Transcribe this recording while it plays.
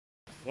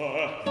The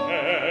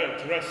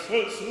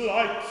hairdresser's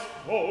light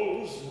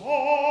goes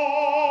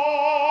on,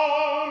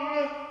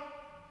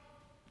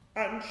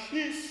 and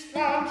she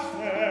stands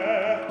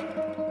there,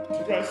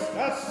 dressed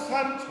as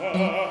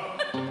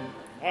Santa,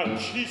 and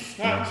she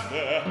stands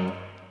there,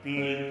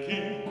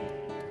 blinking.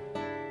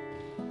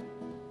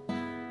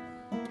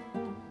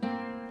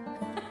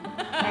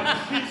 And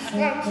she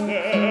stands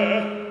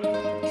there,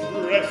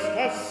 dressed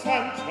as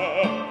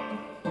Santa,